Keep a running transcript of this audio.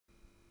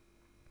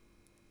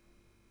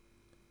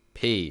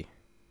P.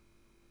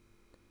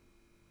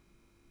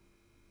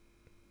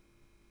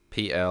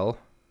 PL.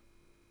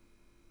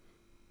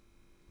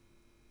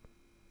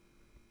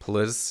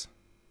 Pliz.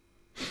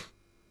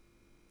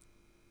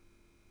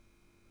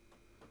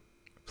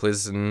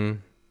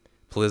 Plizen.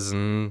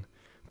 Plizen.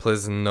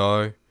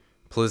 Plizno.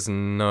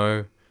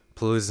 Plizno.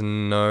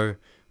 Plizno.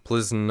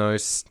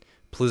 Pliznos.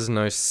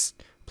 Pliznos.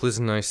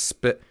 Plizno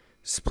spit.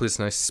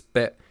 Plizno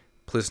spit.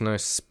 Plizno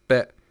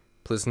spit.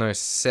 Plizno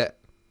set.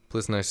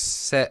 Plizno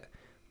set.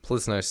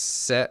 Plizno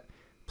set.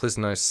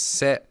 Plizno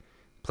set.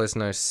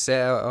 Plizno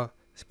set.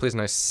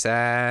 Plizno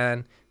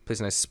san.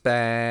 Plizno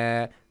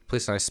span.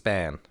 Plizno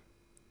span.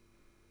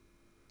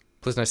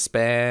 Plizno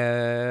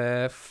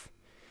spaff.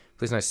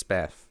 Plizno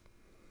spaff.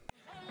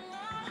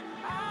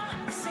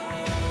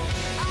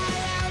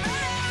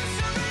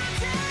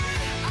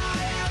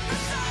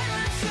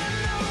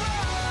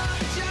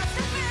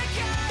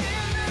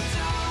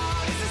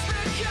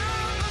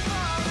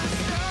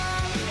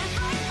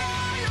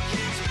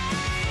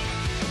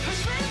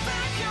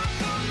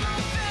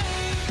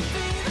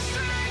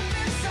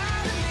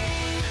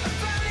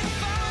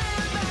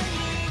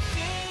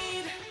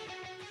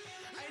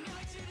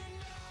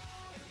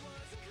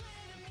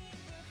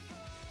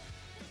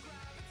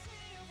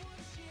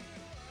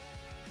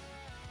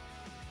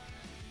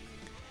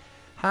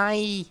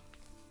 Hi.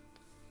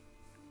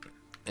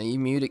 Are you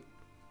mute?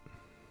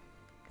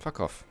 Fuck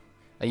off.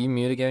 Are you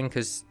mute again?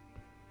 Cause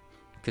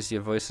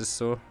your voice is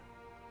sore.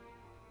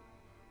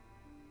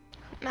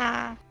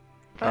 Nah.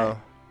 Oh.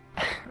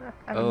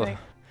 Oh.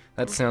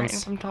 That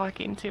sounds. I'm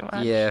talking too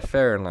much. Yeah,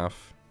 fair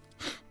enough.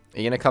 Are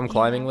you gonna come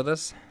climbing with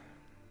us?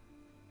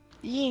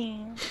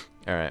 Yeah.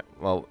 All right.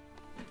 Well.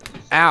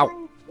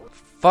 Ow.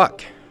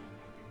 Fuck.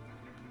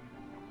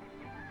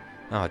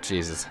 Oh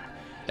Jesus.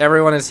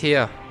 Everyone is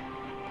here.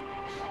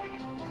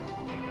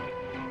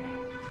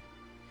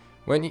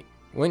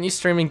 When you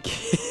streaming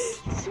this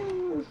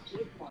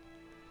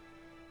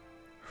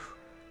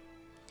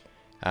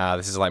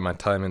is like my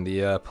time in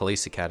the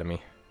police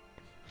academy.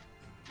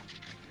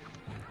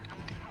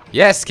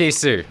 Yes,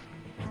 Kisu.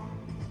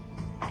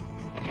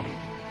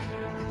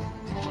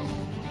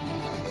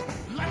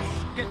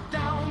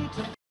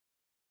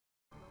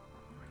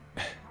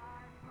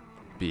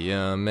 Be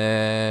a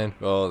man,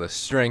 oh the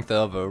strength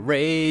of a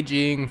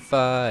raging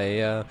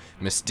fire,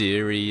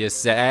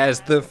 mysterious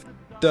as the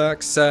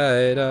dark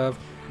side of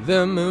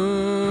the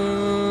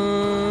moon.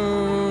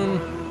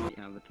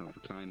 The avatar for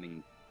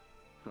climbing,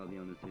 I'll be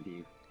honest with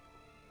you.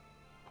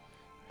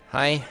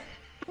 Hi.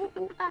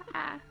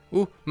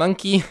 Ooh,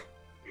 monkey.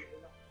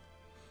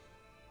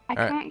 I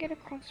can't get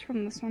across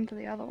from this one to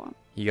the other one.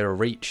 You gotta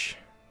reach.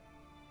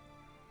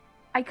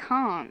 I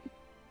can't.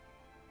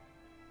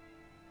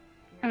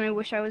 And I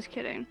wish I was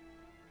kidding.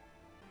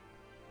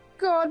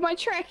 God, my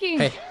tracking!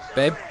 Hey,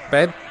 babe,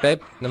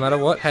 no matter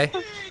what, hey,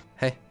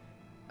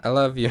 I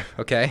love you,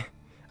 okay?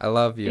 I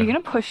love you. Are you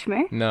gonna push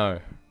me? No.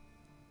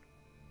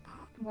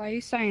 Why are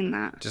you saying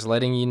that? Just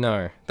letting you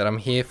know that I'm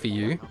here for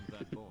you,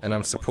 and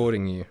I'm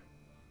supporting you,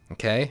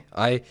 okay?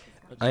 I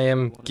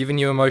am giving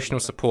you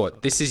emotional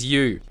support. This is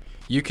you.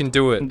 You can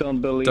do it.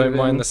 Don't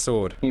mind the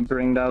sword. He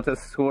bring out a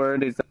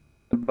sword, he's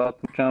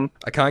about to jump.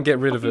 I can't get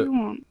rid of it. What do you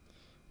want?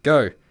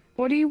 Go.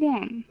 What do you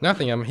want?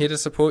 Nothing, I'm here to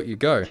support you.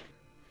 Go.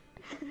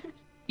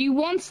 You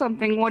want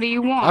something, what do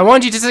you want? I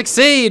want you to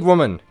succeed,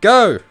 woman!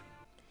 Go!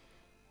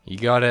 You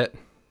got it.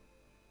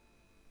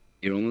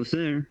 You're almost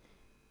there.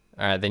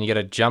 Alright, then you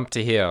gotta jump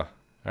to here.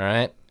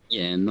 Alright?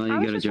 Yeah, now How you is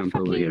gotta this a jump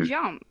over fucking here.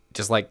 jump?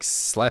 Just like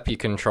slap your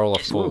controller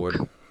forward.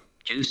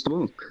 Just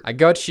walk. I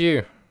got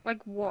you.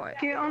 Like what?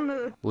 Get on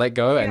the. Let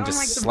go and on, just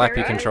like, the slap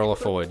your very controller edge.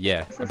 forward,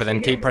 yeah. Let's But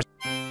then see keep it. pressing.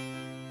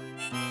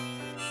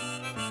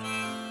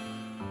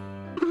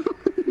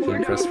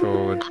 Keep press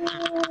forward.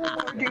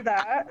 Do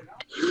that.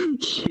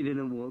 She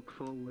didn't walk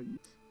forward.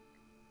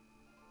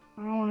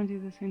 I don't want to do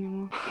this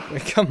anymore.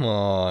 Come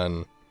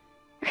on.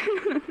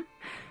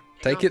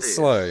 Take it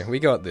slow. We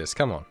got this.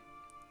 Come on.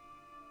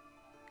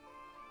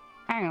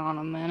 Hang on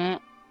a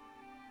minute.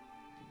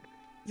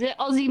 Is it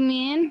Aussie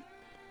man?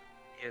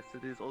 Yes,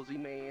 it is Aussie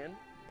man.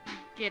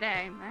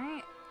 G'day,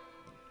 mate.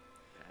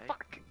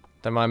 Fuck.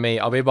 Don't mind me.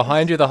 I'll be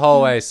behind you the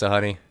whole way, so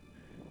honey.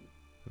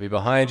 I'll be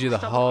behind you the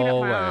Stop looking at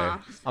whole my way.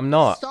 ass. I'm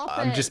not. Stop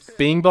I'm it. just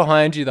being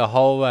behind you the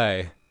whole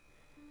way.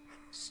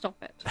 Stop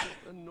it.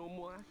 A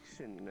normal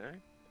action, you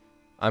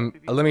know.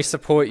 Let me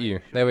support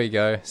you. There we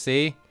go.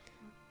 See?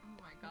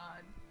 Oh my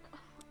god.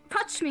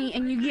 Touch me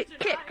and you get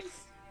kicked.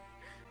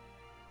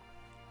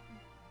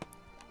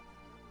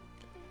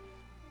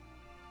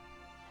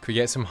 Could we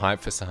get some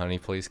hype for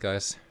Sahani, please,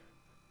 guys?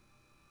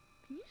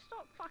 Can you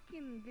stop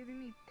fucking giving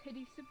me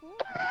pity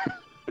support?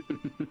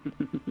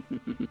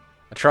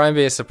 I try and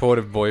be a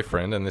supportive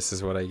boyfriend, and this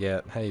is what I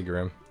get. Hey,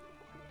 Grim.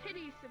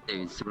 Pity support.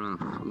 It's rough,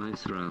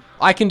 life's rough.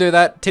 I can do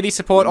that. Titty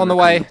support on the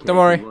way. Don't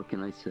worry. What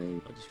can I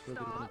say?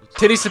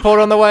 Titty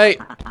support on the way.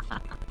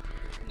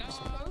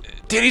 No.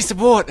 Titty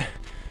support.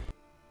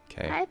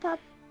 Okay. Hi, pup.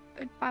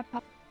 Goodbye,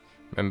 pup.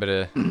 Remember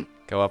to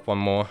go up one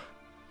more.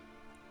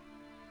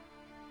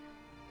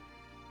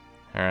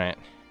 Alright.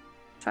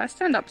 Should I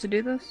stand up to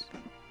do this?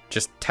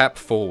 Just tap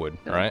forward,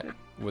 Yeah, right?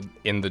 okay.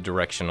 In the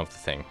direction of the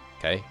thing,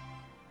 okay?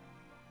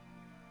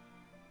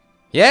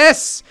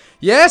 Yes!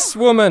 Yes,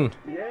 woman!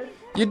 Yes.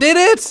 You did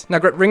it! Now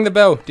ring the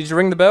bell. Did you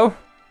ring the bell?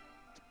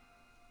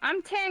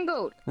 I'm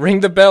tangled. Ring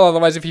the bell,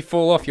 otherwise if you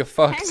fall off, you're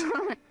fucked. Hang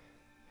on.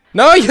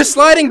 No, you're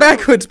sliding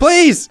backwards,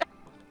 please!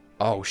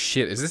 Oh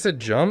shit, is this a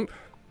jump?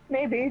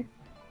 Maybe.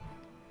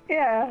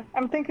 Yeah,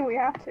 I'm thinking we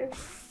have to.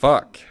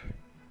 Fuck.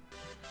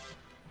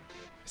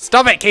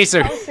 Stop it,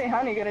 Kisu! How is Say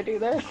Honey gonna do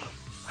this?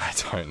 I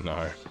don't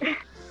know.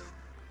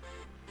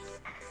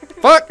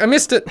 Fuck, I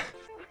missed it!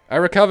 I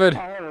recovered.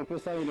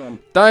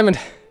 Diamond.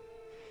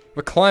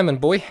 We're climbing,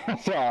 boy.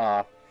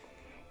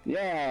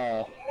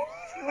 Yeah.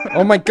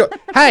 Oh my god.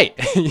 Hey!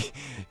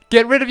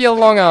 Get rid of your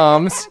long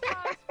arms.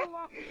 I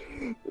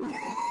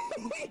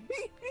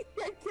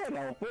can't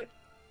help it.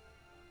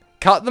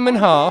 Cut them in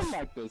half.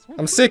 Like this.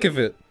 I'm sick of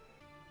it.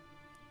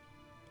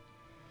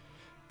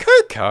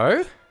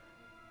 Coco?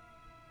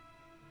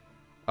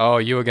 Oh,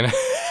 you were gonna...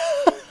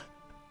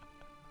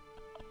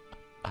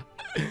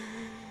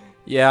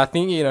 Yeah, I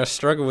think you're gonna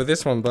struggle with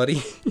this one,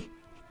 buddy.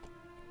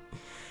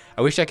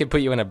 I wish I could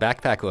put you in a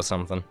backpack or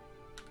something.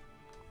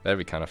 That'd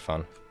be kind of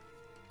fun.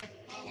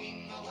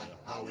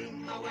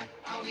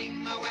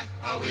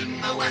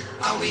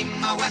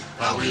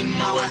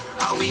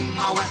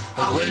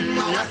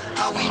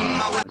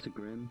 That's a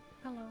grim.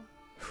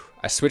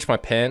 I switched my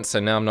pants, so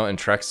now I'm not in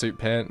tracksuit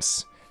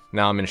pants.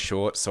 Now I'm in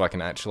shorts, so I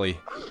can actually...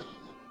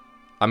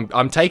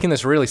 I'm taking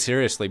this really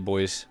seriously,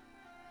 boys.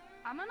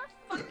 I'm on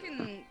a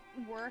fucking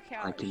I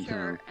workout can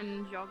shirt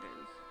and joggers.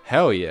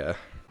 Hell yeah.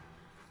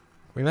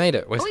 We made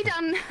it. Are we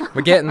done?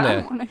 We're getting I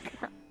there. don't wanna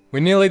go. We're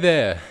nearly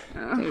there.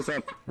 What's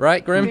up?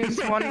 Right, Grim?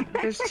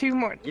 There's two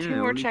more Yeah, two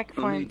more only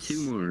checkpoints.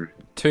 2 more.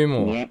 2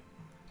 more. Yeah.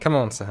 Come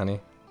on, Sahani.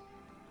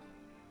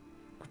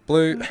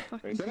 Blue.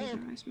 Fucking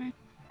synchronize me.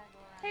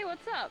 Hey,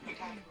 what's up?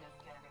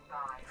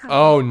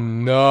 Oh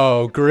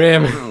no,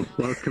 Grim. Oh,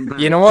 welcome back.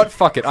 You know what?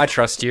 Fuck it. I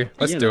trust you.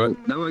 Let's Yeah, do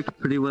it. That worked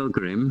pretty well,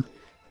 Grim.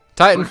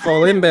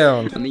 Titanfall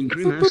inbound. I mean,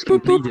 Grim has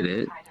completed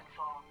it.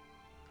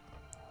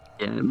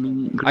 Yeah, I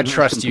mean, Grim I has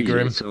trust you, completed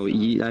Grim.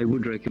 it, so I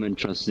would recommend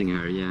trusting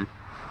her, yeah.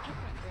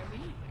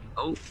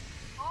 Oh,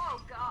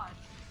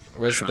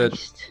 Where's the...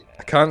 Christ.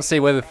 I can't see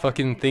where the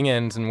fucking thing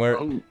ends and where...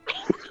 Oh,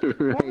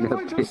 right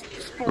up here.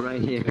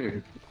 Right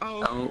here.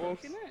 Oh, Oh.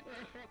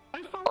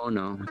 Oh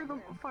no.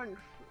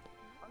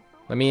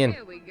 Let me in.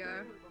 Here we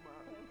go.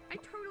 I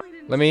totally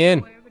didn't Let me see in.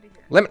 my way over to here.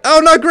 Let me... Oh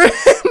no, Grim!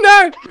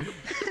 No!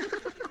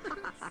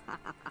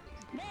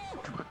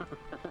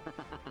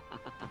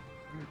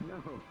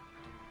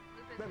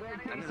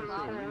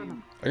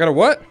 I got a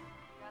what?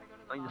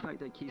 I mean, the fact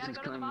that Keith is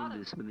climbing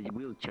this with the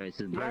wheelchairs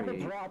is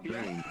very,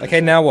 very...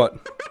 Okay, now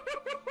what?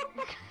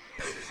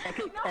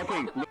 Okay.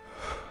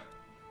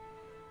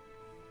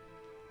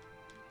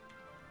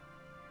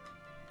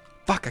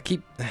 Fuck, I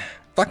keep...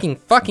 fucking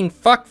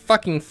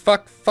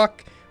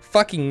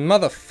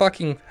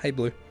motherfucking... Hey,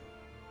 Blue.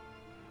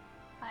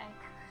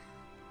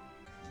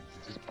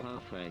 This is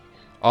perfect.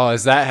 Oh,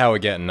 is that how we're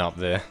getting up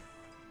there?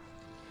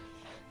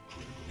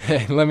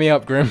 Hey, let me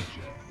up, Grim.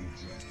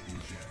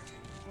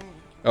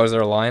 Oh, is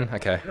there a line?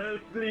 Okay.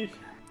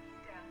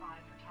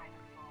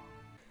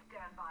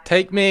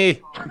 Take me!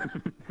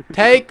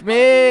 Take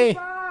me!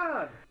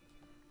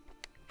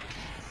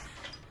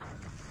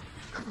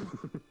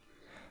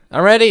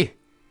 I'm ready!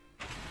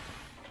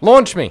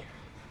 Launch me!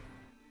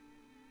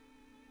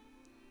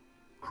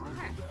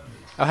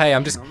 Oh hey,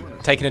 I'm just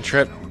taking a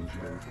trip.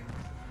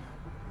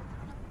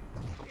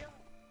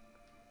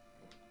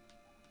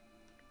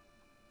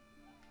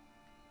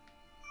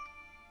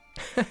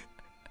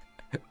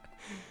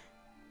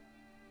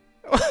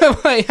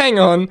 Wait, hang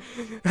on.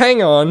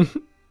 Hang on.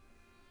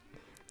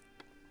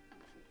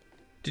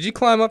 Did you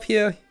climb up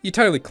here? You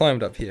totally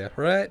climbed up here,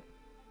 right?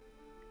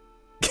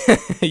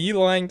 Are you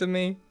lying to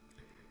me?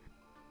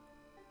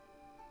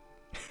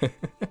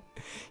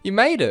 You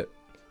made it.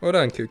 Well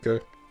done,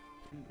 Kuko.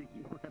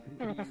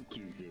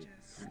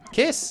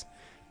 Kiss.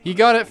 You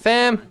got it,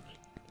 fam.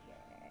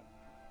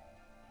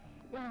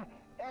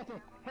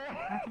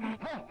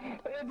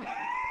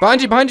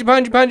 Behind you, behind you,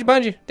 behind you, behind you,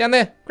 behind you. Down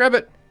there. Grab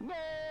it.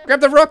 Grab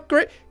the rock.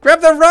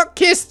 Grab the rock.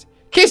 Kiss.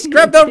 Kiss.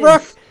 Grab the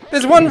rock.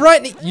 There's one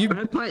right you.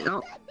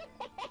 Oh,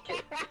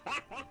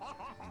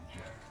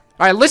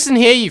 Alright, listen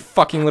here, you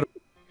fucking little.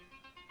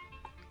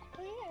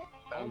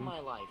 All my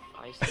life,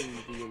 I seem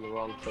to be in the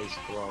wrong place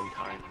at the wrong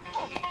time.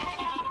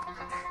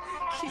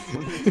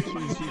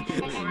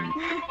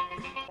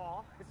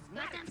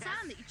 Like that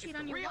sound that you cheat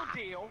on your Real wife.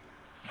 deal.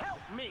 Help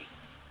me.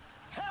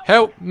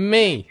 Help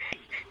me.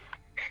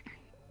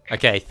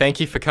 Okay, thank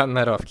you for cutting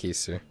that off,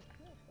 Kisu.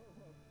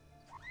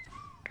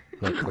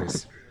 No,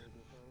 please.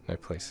 No,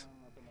 please.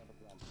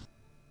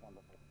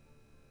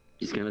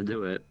 he's gonna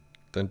do it.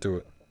 Don't do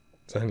it.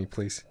 Honey,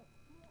 please.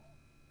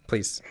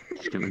 Please.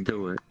 He's gonna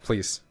do it.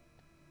 Please.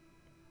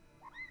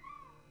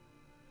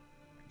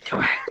 Do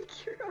it.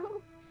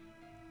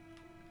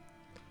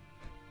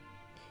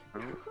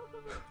 Oh,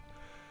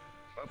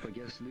 I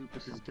guess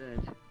Lupus is dead.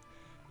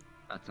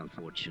 That's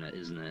unfortunate,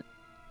 isn't it?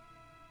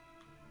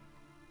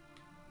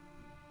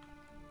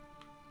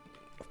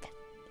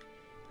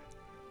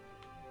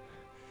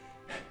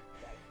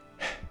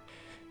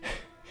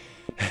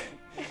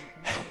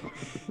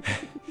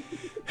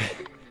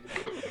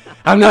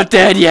 I'm not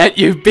dead yet,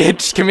 you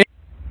bitch. Come here.